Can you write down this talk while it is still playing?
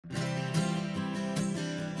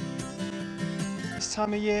This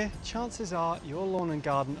time of year, chances are your lawn and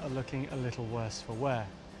garden are looking a little worse for wear.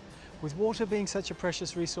 With water being such a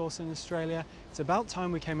precious resource in Australia, it's about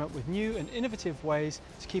time we came up with new and innovative ways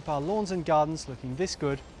to keep our lawns and gardens looking this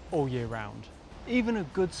good all year round. Even a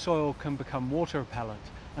good soil can become water repellent,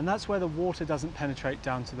 and that's where the water doesn't penetrate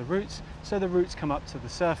down to the roots, so the roots come up to the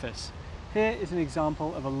surface. Here is an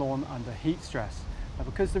example of a lawn under heat stress. Now,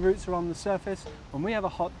 because the roots are on the surface, when we have a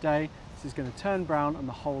hot day, this is going to turn brown and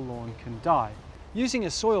the whole lawn can die. Using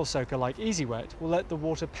a soil soaker like Easy Wet will let the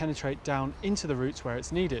water penetrate down into the roots where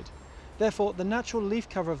it's needed. Therefore, the natural leaf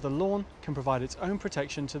cover of the lawn can provide its own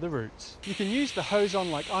protection to the roots. You can use the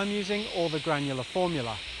hose-on like I'm using or the granular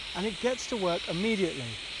formula, and it gets to work immediately,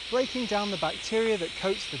 breaking down the bacteria that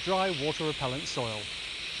coats the dry water-repellent soil.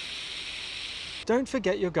 Don't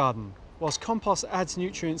forget your garden. Whilst compost adds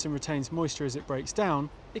nutrients and retains moisture as it breaks down,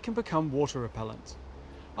 it can become water repellent.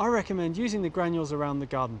 I recommend using the granules around the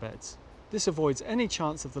garden beds. This avoids any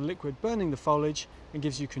chance of the liquid burning the foliage and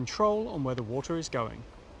gives you control on where the water is going.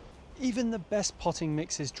 Even the best potting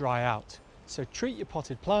mixes dry out, so treat your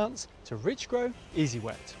potted plants to Rich Grow Easy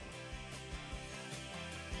Wet.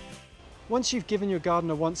 Once you've given your garden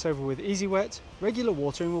a once-over with Easy Wet, regular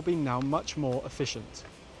watering will be now much more efficient.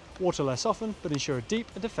 Water less often, but ensure deep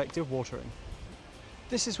and effective watering.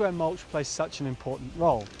 This is where mulch plays such an important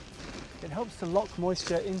role. It helps to lock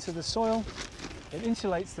moisture into the soil, it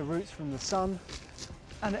insulates the roots from the sun,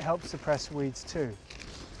 and it helps suppress weeds too,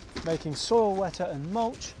 making soil wetter and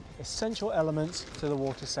mulch essential elements to the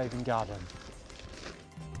water-saving garden.